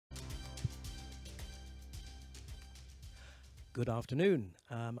Good afternoon.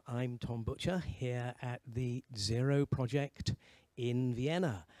 I'm Tom Butcher here at the Zero Project in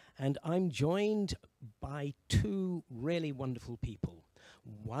Vienna, and I'm joined by two really wonderful people.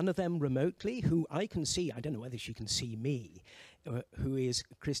 One of them remotely, who I can see, I don't know whether she can see me, who is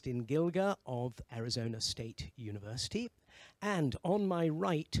Kristin Gilger of Arizona State University, and on my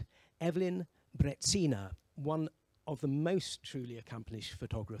right, Evelyn Brezina, one of the most truly accomplished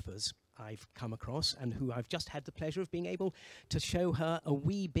photographers I've come across, and who I've just had the pleasure of being able to show her a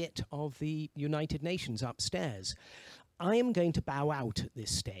wee bit of the United Nations upstairs. I am going to bow out at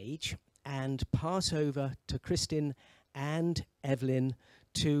this stage and pass over to Kristin and Evelyn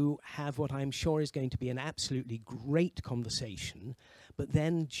to have what I'm sure is going to be an absolutely great conversation. But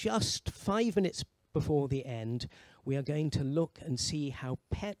then just 5 minutes before the end, we are going to look and see how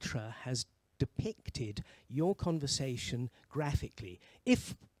Petra has depicted your conversation graphically,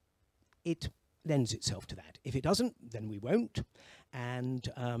 if it lends itself to that. If it doesn't, then we won't.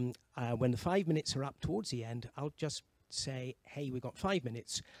 And when the 5 minutes are up towards the end, I'll just say, hey, we've got 5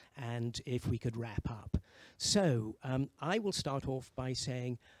 minutes, and if we could wrap up. So I will start off by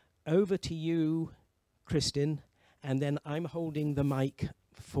saying, over to you, Kristin, and then I'm holding the mic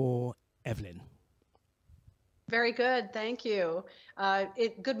for Evelyn. Very good, thank you.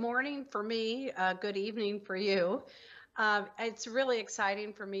 Good morning for me, good evening for you. It's really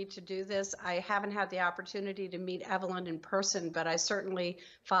exciting for me to do this. I haven't had the opportunity to meet Evelyn in person, but I certainly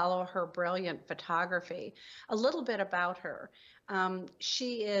follow her brilliant photography. A little bit about her.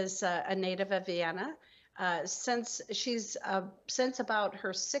 She is a native of Vienna. Since about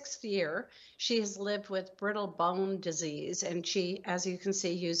her 6th year, she has lived with brittle bone disease, and she, as you can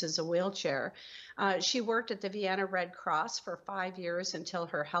see, uses a wheelchair. She worked at the Vienna Red Cross for 5 years until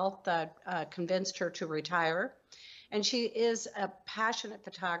her health convinced her to retire. And she is a passionate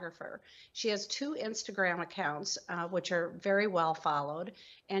photographer. She has 2 Instagram accounts, which are very well followed,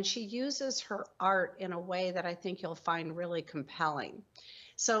 and she uses her art in a way that I think you'll find really compelling.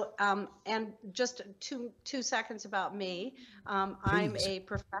 So, and just two seconds about me. I'm a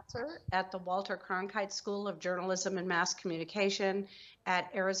professor at the Walter Cronkite School of Journalism and Mass Communication at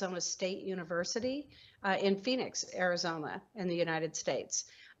Arizona State University in Phoenix, Arizona, in the United States.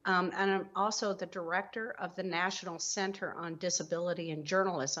 And I'm also the director of the National Center on Disability and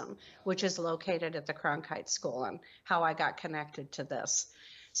Journalism, which is located at the Cronkite School, and how I got connected to this.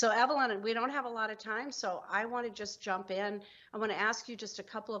 So Evelyn, we don't have a lot of time, so I want to just jump in. I want to ask you just a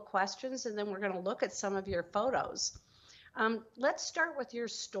couple of questions, and then we're going to look at some of your photos. Let's start with your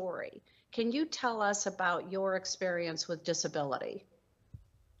story. Can you tell us about your experience with disability?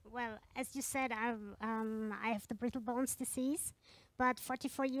 Well, as you said, I have the brittle bones disease. But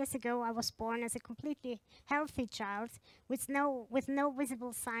 44 years ago, I was born as a completely healthy child with no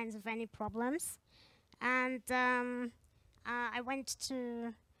visible signs of any problems. And I went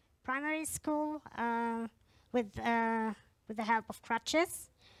to primary school with the help of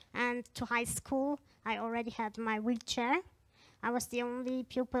crutches. And to high school, I already had my wheelchair. I was the only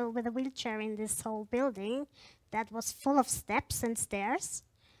pupil with a wheelchair in this whole building that was full of steps and stairs.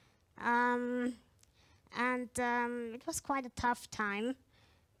 It was quite a tough time,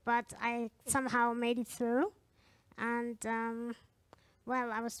 but I somehow made it through. And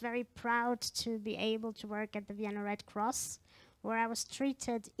well, I was very proud to be able to work at the Vienna Red Cross, where I was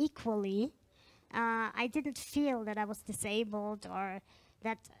treated equally. I didn't feel that I was disabled or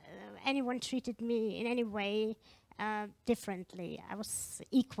that anyone treated me in any way differently. I was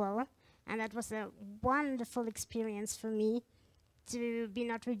equal, and that was a wonderful experience for me to be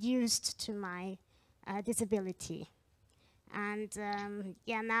not reduced to my disability. And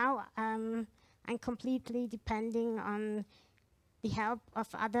yeah, now I'm completely depending on the help of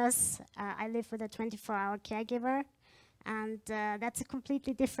others. I live with a 24-hour caregiver, and that's a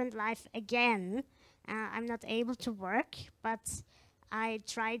completely different life again. I'm not able to work, but I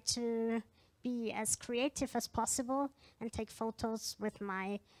try to be as creative as possible and take photos with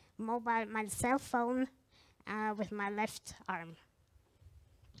my cell phone, with my left arm.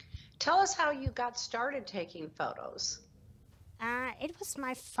 Tell us how you got started taking photos. It was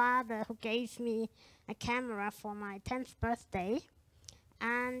my father who gave me a camera for my 10th birthday,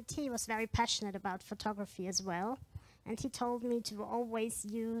 and he was very passionate about photography as well, and he told me to always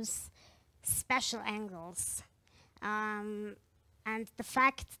use special angles. And the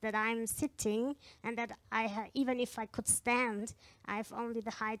fact that I'm sitting and that even if I could stand, I have only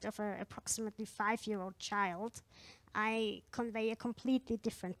the height of an approximately 5-year-old child. I convey a completely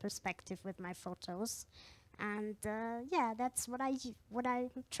different perspective with my photos, and yeah, that's what I'm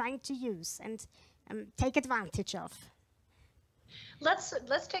trying to use and take advantage of.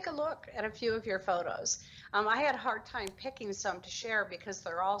 Let's take a look at a few of your photos. I had a hard time picking some to share because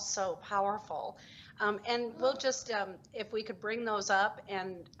they're all so powerful. And we'll just, if we could bring those up,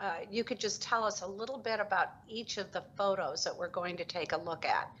 and you could just tell us a little bit about each of the photos that we're going to take a look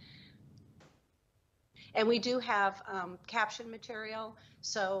at. And we do have caption material,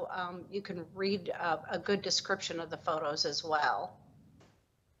 so you can read a good description of the photos as well.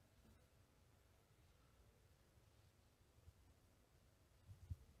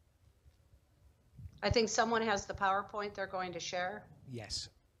 I think someone has the PowerPoint they're going to share. Yes,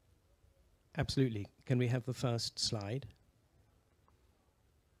 absolutely. Can we have the first slide?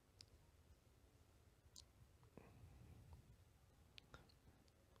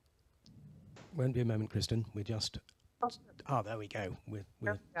 Won't be a moment, Kristin. We're just... Oh, there we go.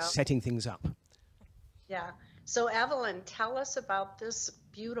 We're setting things up. Yeah. So, Evelyn, tell us about this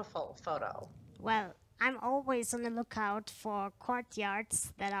beautiful photo. Well, I'm always on the lookout for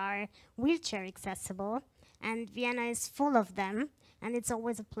courtyards that are wheelchair accessible, and Vienna is full of them, and it's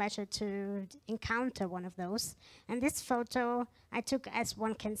always a pleasure to encounter one of those. And this photo I took, as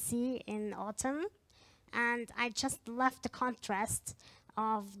one can see, in autumn, and I just love the contrast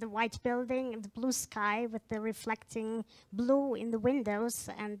of the white building and the blue sky with the reflecting blue in the windows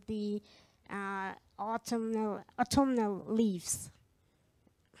and the autumnal leaves.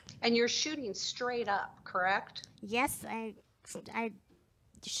 And you're shooting straight up, correct? Yes, I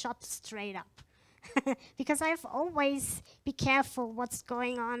shot straight up. Because I've always be careful what's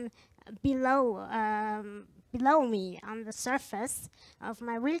going on below me on the surface of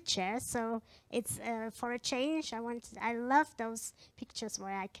my wheelchair. So it's for a change. I love those pictures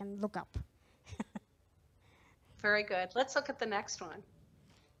where I can look up. Very good. Let's look at the next one.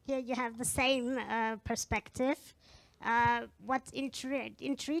 Here you have the same perspective. What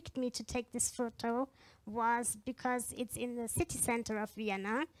intrigued me to take this photo was because it's in the city center of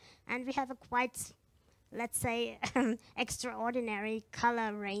Vienna, and we have a quite, let's say, extraordinary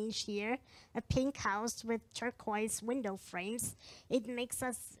color range here. A pink house with turquoise window frames. It makes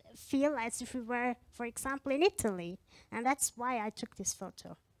us feel as if we were, for example, in Italy, and that's why I took this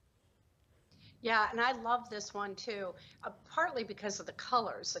photo. Yeah, and I love this one too, partly because of the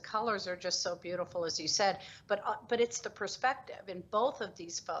colors. The colors are just so beautiful, as you said, but it's the perspective in both of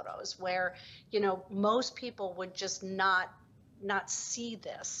these photos where, you know, most people would just not see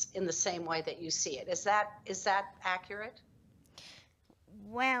this in the same way that you see it. Is that accurate?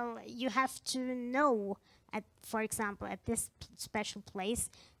 Well, you have to know, for example, at this special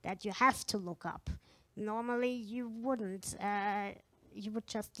place, that you have to look up. Normally, you wouldn't. You would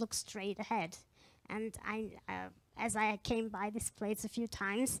just look straight ahead. And as I came by this place a few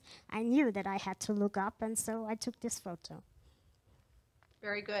times, I knew that I had to look up, and so I took this photo.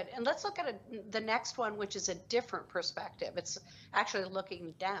 Very good. And let's look at the next one, which is a different perspective. It's actually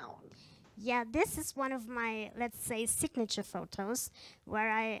looking down. Yeah, this is one of my, let's say, signature photos, where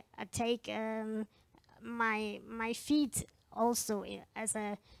I take my feet also as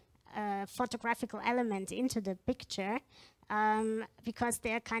a photographical element into the picture. Because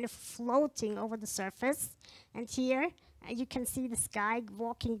they are kind of floating over the surface. And here you can see this guy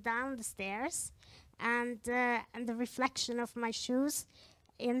walking down the stairs, and the reflection of my shoes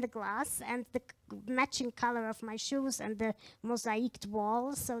in the glass, and the matching color of my shoes and the mosaicked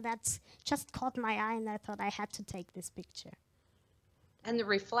wall. So that's just caught my eye, and I thought I had to take this picture. And the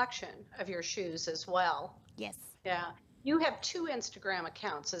reflection of your shoes as well. Yes. Yeah. You have 2 Instagram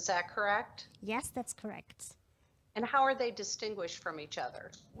accounts, is that correct? Yes, that's correct. And how are they distinguished from each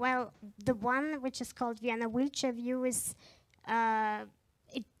other? Well, the one which is called Vienna Wheelchair View is,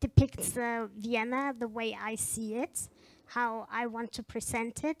 it depicts Vienna the way I see it, how I want to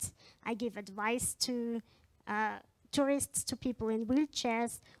present it. I give advice to tourists, to people in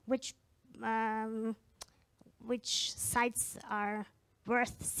wheelchairs, which sites are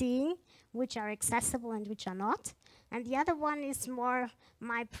worth seeing, which are accessible and which are not. And the other one is more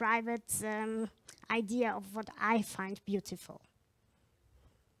my private idea of what I find beautiful.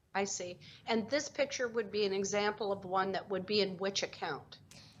 I see. And this picture would be an example of one that would be in which account?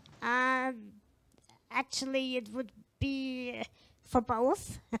 Actually, it would be for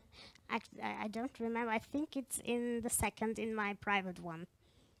both. I don't remember. I think it's in the second, in my private one.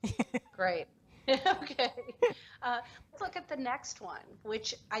 Great. Okay. Let's look at the next one,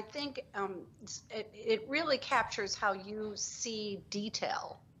 which I think it really captures how you see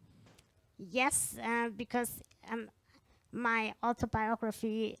detail. Yes, because my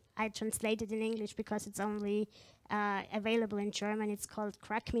autobiography I translated in English because it's only available in German. It's called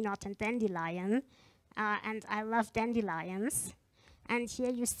Crack Me Not and Dandelion, and I love dandelions. And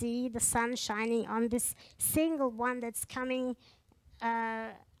here you see the sun shining on this single one that's coming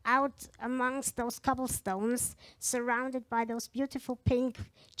out amongst those cobblestones, surrounded by those beautiful pink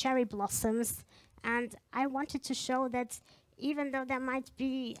cherry blossoms. And I wanted to show that even though there might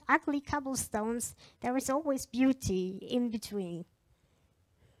be ugly cobblestones, there is always beauty in between.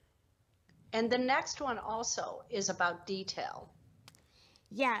 And the next one also is about detail.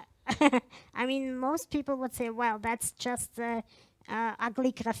 Yeah, I mean, most people would say, well, that's just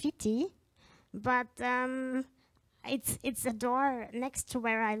ugly graffiti, but it's a door next to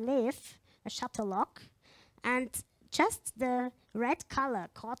where I live, a shutter lock, and just the red color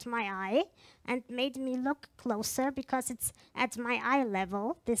caught my eye and made me look closer because it's at my eye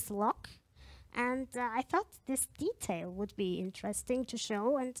level, this lock. And I thought this detail would be interesting to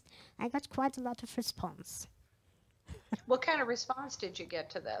show, and I got quite a lot of response. What kind of response did you get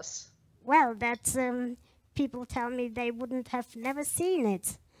to this? Well, that people tell me they wouldn't have never seen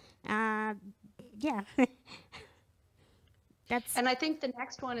it. Yeah. And I think the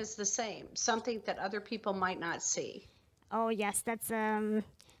next one is the same, something that other people might not see. Oh, yes, that's a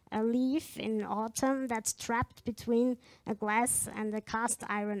leaf in autumn that's trapped between a glass and a cast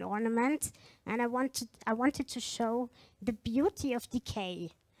iron ornament. And I wanted to show the beauty of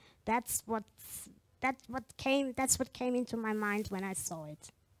decay. That's what came into my mind when I saw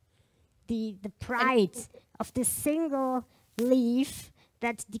it. The pride of this single leaf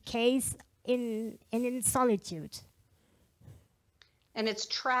that decays in solitude. And it's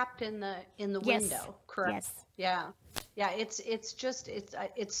trapped in the Yes. window, correct? Yes. Yeah.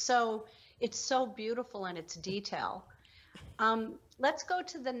 It's so beautiful in its detail. Let's go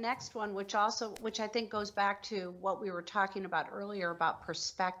to the next one, which I think goes back to what we were talking about earlier about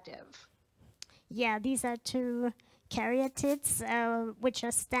perspective. Yeah, these are two caryatids which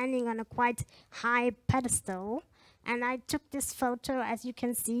are standing on a quite high pedestal. And I took this photo, as you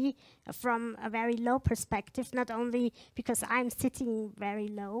can see, from a very low perspective, not only because I'm sitting very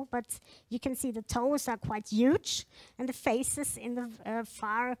low, but you can see the toes are quite huge, and the faces in the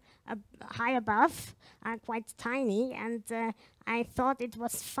high above are quite tiny. And I thought it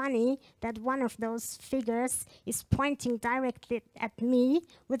was funny that one of those figures is pointing directly at me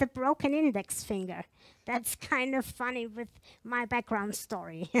with a broken index finger. That's kind of funny with my background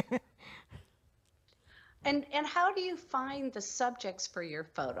story. And how do you find the subjects for your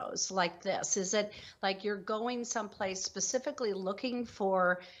photos like this? Is it like you're going someplace specifically looking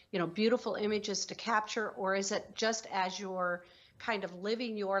for, beautiful images to capture, or is it just as you're kind of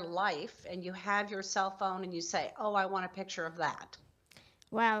living your life and you have your cell phone and you say, oh, I want a picture of that?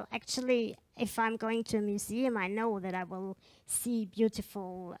 Well, actually, if I'm going to a museum, I know that I will see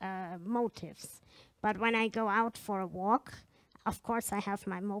beautiful motifs. But when I go out for a walk, of course, I have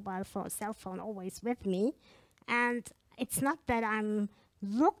my cell phone always with me. And it's not that I'm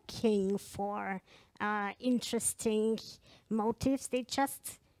looking for interesting motifs. They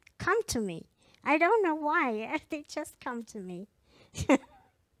just come to me. I don't know why. They just come to me.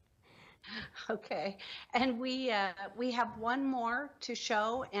 Okay, and we have one more to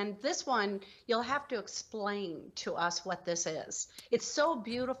show, and this one you'll have to explain to us what this is. It's so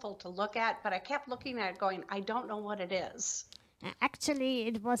beautiful to look at, but I kept looking at it going, I don't know what it is. Actually,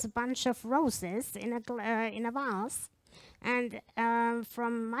 it was a bunch of roses in a vase, and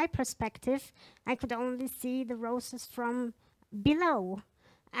from my perspective, I could only see the roses from below,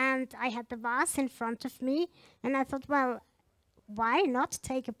 and I had the vase in front of me, and I thought, well, why not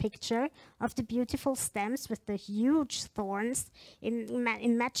take a picture of the beautiful stems with the huge thorns in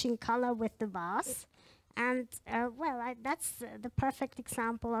matching color with the vase? And that's the perfect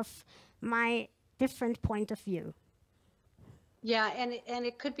example of my different point of view. Yeah, and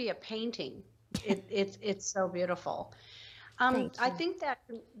it could be a painting. It's so beautiful. I think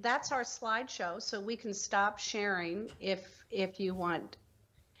that's our slideshow, so we can stop sharing if you want.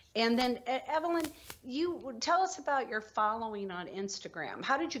 And then, Evelyn, you tell us about your following on Instagram.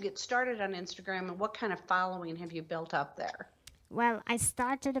 How did you get started on Instagram, and what kind of following have you built up there? Well, I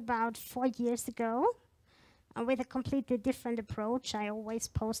started about 4 years ago with a completely different approach. I always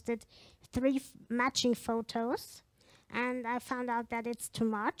posted 3 matching photos, and I found out that it's too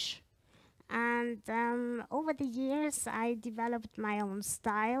much. And over the years, I developed my own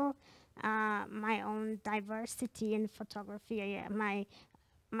style, my own diversity in photography,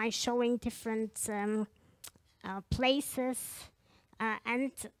 my showing different places,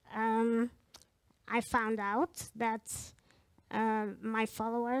 and I found out that my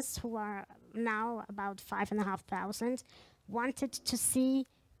followers, who are now about 5,500, wanted to see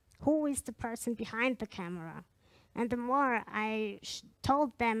who is the person behind the camera. And the more I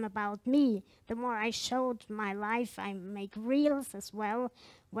told them about me, the more I showed my life. I make reels as well,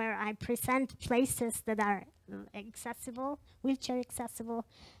 where I present places that are accessible, wheelchair accessible.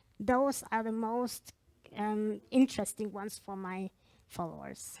 Those are the most interesting ones for my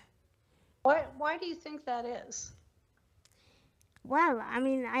followers. Why do you think that is? Well, I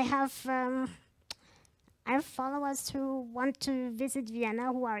mean, I have followers who want to visit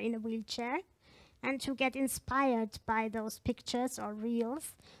Vienna who are in a wheelchair and who get inspired by those pictures or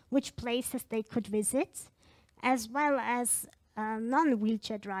reels, which places they could visit, as well as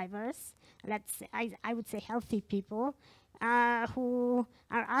non-wheelchair drivers, I would say healthy people, who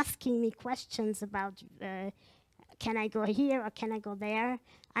are asking me questions about can I go here or can I go there?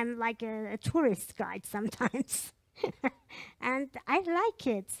 I'm like a tourist guide sometimes. And I like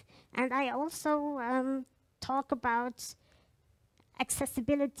it. And I also talk about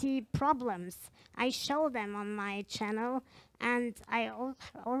accessibility problems. I show them on my channel, and I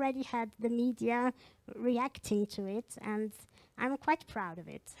already had the media reacting to it, and I'm quite proud of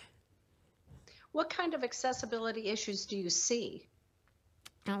it. What kind of accessibility issues do you see?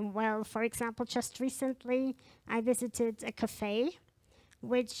 Well, for example, just recently I visited a cafe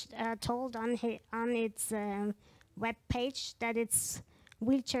which told on its web page that it's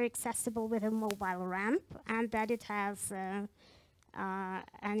wheelchair accessible with a mobile ramp, and that it has an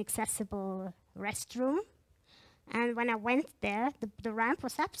accessible restroom. And when I went there, the ramp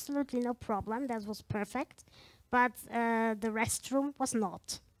was absolutely no problem, that was perfect, but the restroom was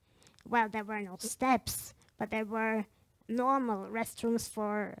not. Well, there were no steps, but there were normal restrooms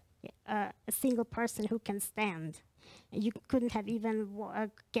for a single person who can stand. You couldn't have even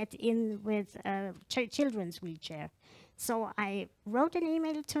get in with a children's wheelchair. So I wrote an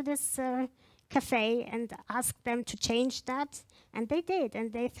email to this cafe and asked them to change that, and they did,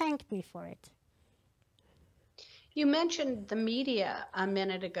 and they thanked me for it. You mentioned the media a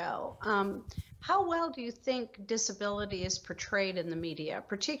minute ago. How well do you think disability is portrayed in the media,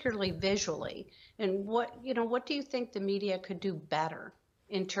 particularly visually? And what do you think the media could do better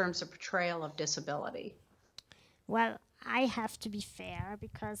in terms of portrayal of disability? Well, I have to be fair,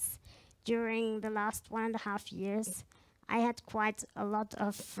 because during the last 1.5 years, I had quite a lot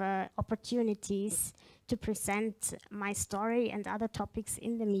of opportunities to present my story and other topics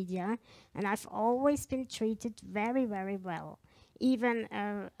in the media, and I've always been treated very, very well. Even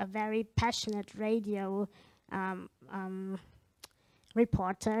a very passionate radio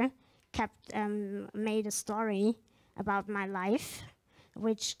reporter made a story about my life,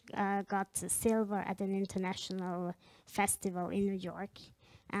 which got silver at an international festival in New York.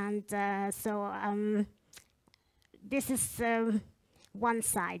 And so this is one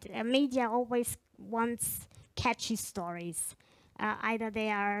side. Media always wants catchy stories. Either they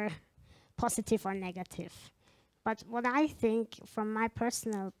are positive or negative. But what I think from my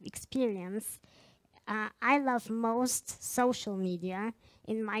personal experience, I love most social media,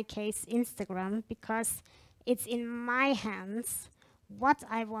 in my case Instagram, because it's in my hands what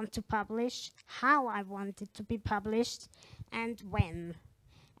I want to publish, how I want it to be published, and when.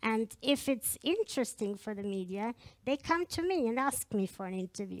 And if it's interesting for the media, they come to me and ask me for an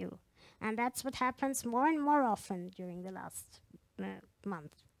interview. And that's what happens more and more often during the last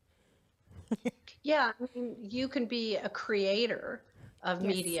month. Yeah, I mean, you can be a creator of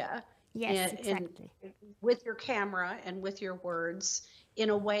media. Yes, exactly. With your camera and with your words in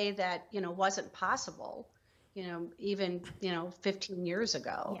a way that, wasn't possible, even, 15 years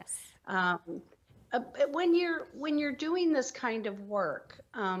ago. Yes. When you're doing this kind of work,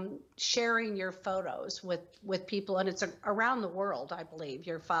 sharing your photos with people, and it's around the world, I believe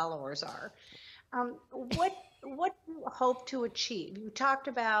your followers are, what do you hope to achieve? You talked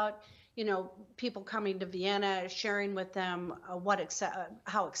about, people coming to Vienna, sharing with them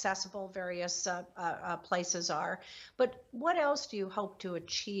how accessible various places are. But what else do you hope to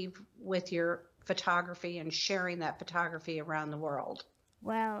achieve with your photography and sharing that photography around the world?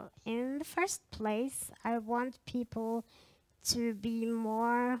 Well, in the first place, I want people to be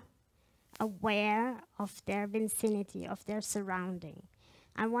more aware of their vicinity, of their surrounding.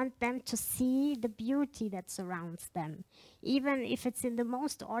 I want them to see the beauty that surrounds them, even if it's in the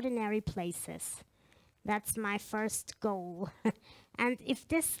most ordinary places. That's my first goal. And if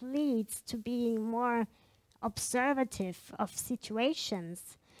this leads to being more observative of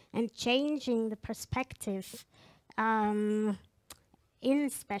situations and changing the perspective in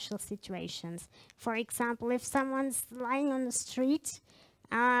special situations. For example, if someone's lying on the street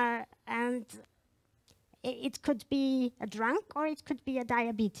and it could be a drunk or it could be a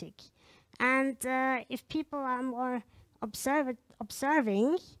diabetic. And if people are more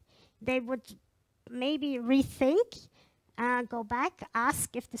observing, they would maybe rethink, go back,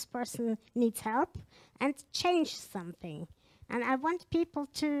 ask if this person needs help, and change something. And I want people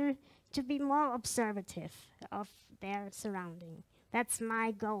to be more observative of their surrounding. That's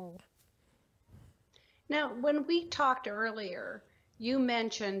my goal. Now, when we talked earlier, you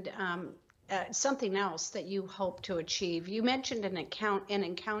mentioned something else that you hope to achieve. You mentioned an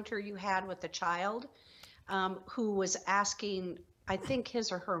encounter you had with a child who was asking, I think,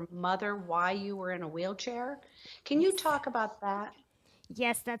 his or her mother why you were in a wheelchair. Can you talk about that?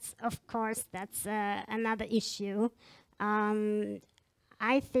 Yes, that's another issue.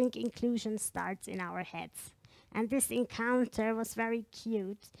 I think inclusion starts in our heads. And this encounter was very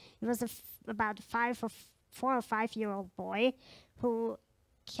cute. It was about a 4 or 5 year old boy who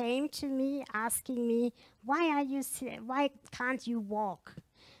came to me asking me, why can't you walk?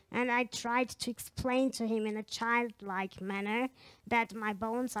 And I tried to explain to him in a childlike manner that my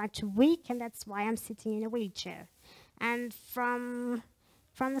bones are too weak and that's why I'm sitting in a wheelchair. And from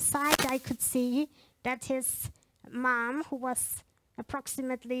the side I could see that his mom, who was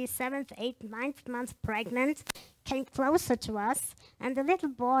approximately 7th, 8th, 9th month pregnant, came closer to us, and the little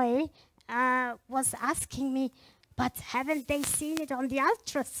boy was asking me, but haven't they seen it on the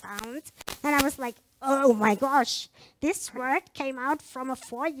ultrasound? And I was like, oh my gosh, this word came out from a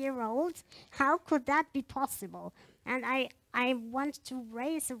 4-year-old. How could that be possible? And I want to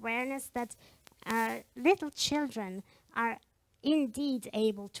raise awareness that little children are indeed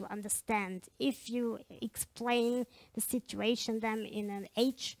able to understand if you explain the situation them in an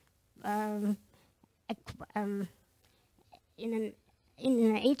age in an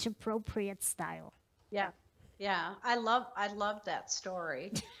age appropriate style. Yeah, I love that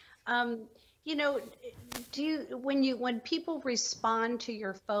story. You know, when people respond to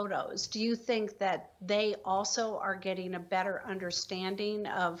your photos, do you think that they also are getting a better understanding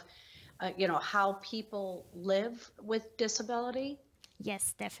of how people live with disability?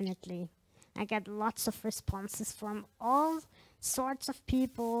 Yes, definitely. I get lots of responses from all sorts of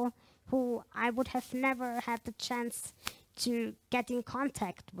people who I would have never had the chance to get in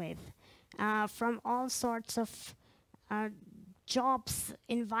contact with, from all sorts of jobs,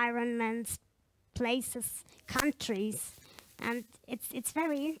 environments, places, countries, and it's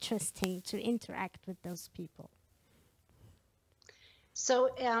very interesting to interact with those people. So,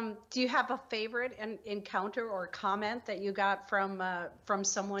 do you have a favorite encounter or comment that you got from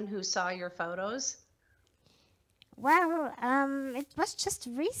someone who saw your photos? Well, it was just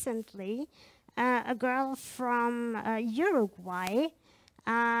recently a girl from Uruguay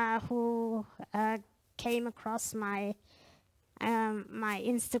who came across my my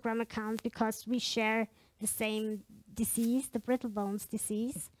Instagram account because we share the same disease, the brittle bones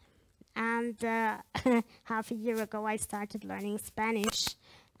disease. And half a year ago, I started learning Spanish,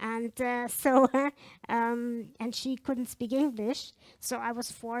 and and she couldn't speak English, so I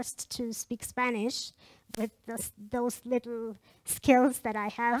was forced to speak Spanish with those little skills that I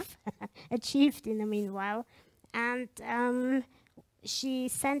have achieved in the meanwhile. And she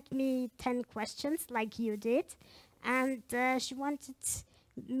sent me 10 questions, like you did, and she wanted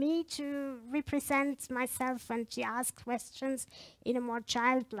me to represent myself, and she asked questions in a more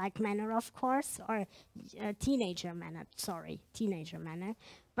childlike manner, of course, or teenager manner.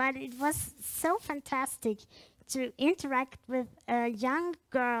 But it was so fantastic to interact with a young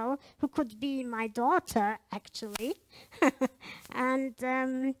girl who could be my daughter, actually, and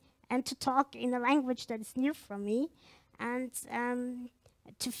to talk in a language that is new for me, and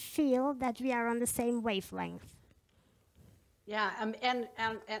to feel that we are on the same wavelength. Yeah, and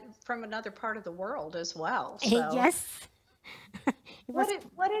from another part of the world as well. So. Yes.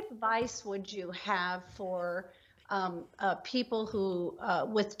 What advice would you have for people who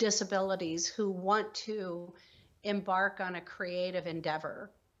with disabilities who want to embark on a creative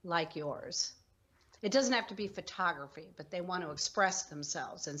endeavor like yours? It doesn't have to be photography, but they want to express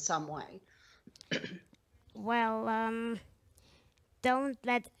themselves in some way. Well, don't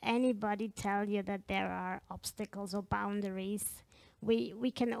let anybody tell you that there are obstacles or boundaries.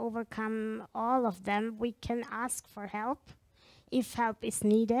 We can overcome all of them. We can ask for help if help is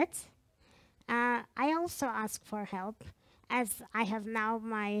needed. I also ask for help, as I have now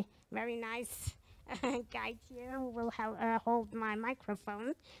my very nice guide here who will hold my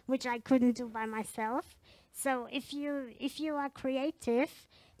microphone, which I couldn't do by myself. So if you are creative,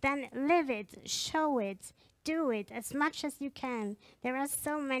 then live it, show it, do it as much as you can. There are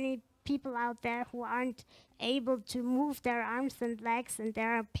so many people out there who aren't able to move their arms and legs, and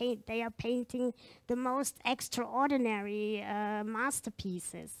they are painting the most extraordinary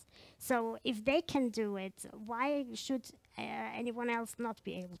masterpieces. So if they can do it, why should anyone else not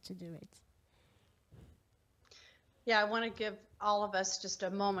be able to do it? Yeah, I want to give all of us just a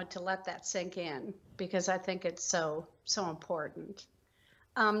moment to let that sink in because I think it's so important.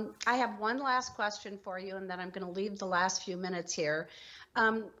 I have one last question for you, and then I'm going to leave the last few minutes here.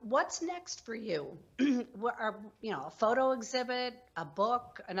 What's next for you? What are, a photo exhibit, a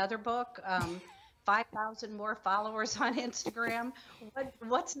book, another book, 5,000 more followers on Instagram?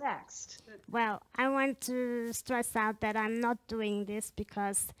 What's next? Well, I want to stress out that I'm not doing this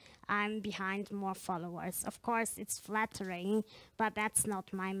because I'm behind more followers. Of course, it's flattering, but that's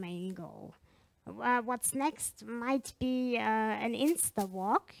not my main goal. What's next might be an Insta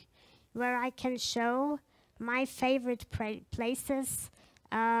walk where I can show my favorite places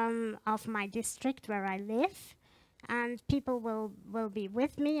of my district where I live, and people will be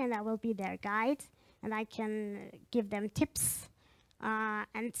with me and I will be their guide and I can give them tips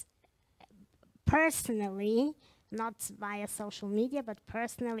and personally, not via social media, but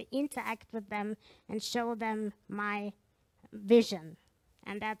personally interact with them and show them my vision.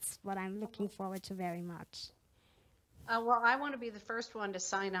 And that's what I'm looking forward to very much. Well, I want to be the first one to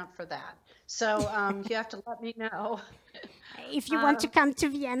sign up for that. So you have to let me know. If you want to come to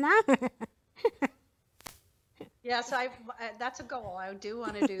Vienna. Yes, that's a goal. I do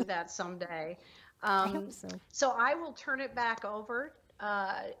want to do that someday. I hope so. So I will turn it back over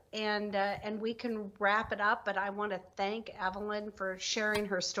and we can wrap it up. But I want to thank Evelyn for sharing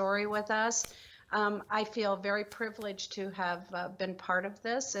her story with us. I feel very privileged to have been part of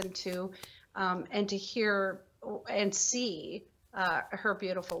this and to hear and see her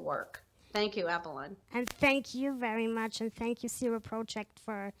beautiful work. Thank you, Evelyn. And thank you very much, and thank you, Zero Project,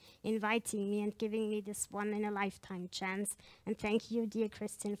 for inviting me and giving me this one-in-a-lifetime chance. And thank you, dear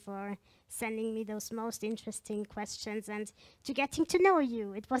Kristin, for sending me those most interesting questions and to getting to know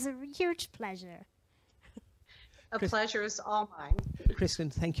you. It was a huge pleasure. A pleasure is all mine.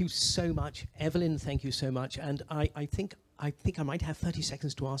 Kristin, thank you so much. Evelyn, thank you so much. And I think I might have 30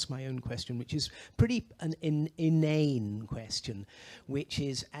 seconds to ask my own question, which is pretty an inane question, which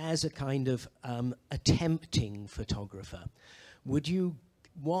is, as a kind of attempting photographer,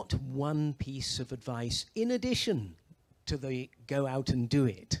 what one piece of advice, in addition to the go out and do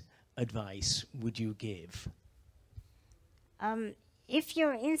it advice, would you give? If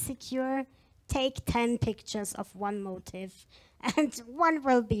you're insecure, take 10 pictures of one motive, and one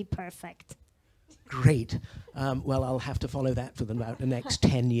will be perfect. Great. Well, I'll have to follow that for about the next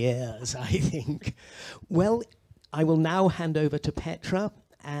 10 years, I think. Well, I will now hand over to Petra,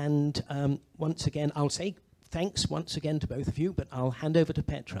 and once again, I'll say thanks once again to both of you, but I'll hand over to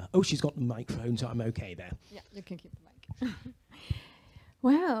Petra. Oh, she's got the microphone, so I'm okay there. Yeah, you can keep the mic.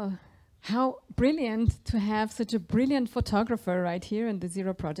 Well, how brilliant to have such a brilliant photographer right here in the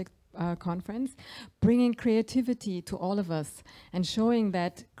Zero Project conference, bringing creativity to all of us and showing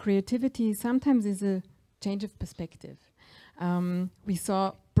that creativity sometimes is a change of perspective. We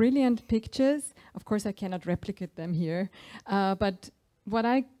saw brilliant pictures. Of course, I cannot replicate them here, but what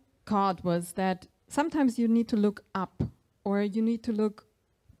I caught was that sometimes you need to look up, or you need to look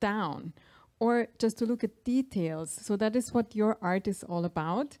down, or just to look at details. So that is what your art is all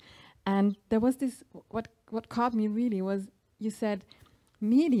about. And there was this, what caught me really was, you said,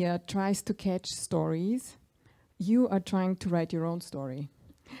 media tries to catch stories. You are trying to write your own story.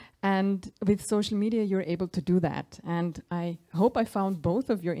 And with social media, you're able to do that. And I hope I found both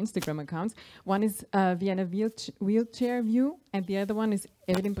of your Instagram accounts. One is Vienna Wheelchair View, and the other one is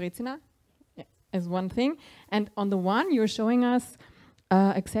Evelyn Brezina, as one thing. And on the one, you're showing us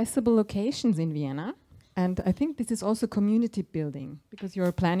accessible locations in Vienna. And I think this is also community building, because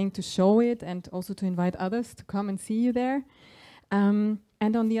you're planning to show it and also to invite others to come and see you there.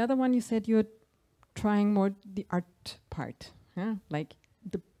 And on the other one, you said you're trying more the art part, yeah? Like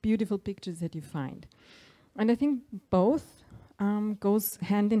the beautiful pictures that you find. And I think both goes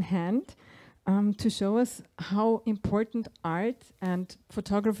hand in hand to show us how important art and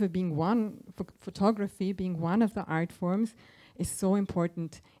photography being one of the art forms is so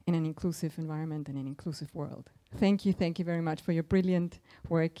important in an inclusive environment and an inclusive world. Thank you very much for your brilliant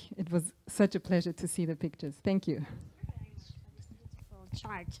work. It was such a pleasure to see the pictures. Thank you.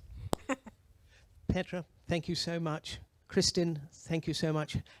 Chart. Petra, thank you so much. Kristin, thank you so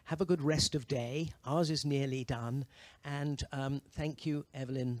much. Have a good rest of day. Ours is nearly done. And thank you,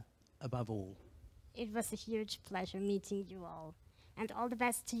 Evelyn, above all. It was a huge pleasure meeting you all. And all the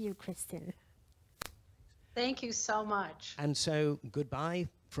best to you, Kristin. Thank you so much. And so goodbye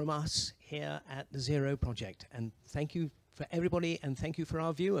from us here at the Zero Project. And thank you for everybody, and thank you for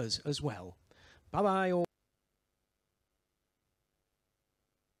our viewers as well. Bye-bye all.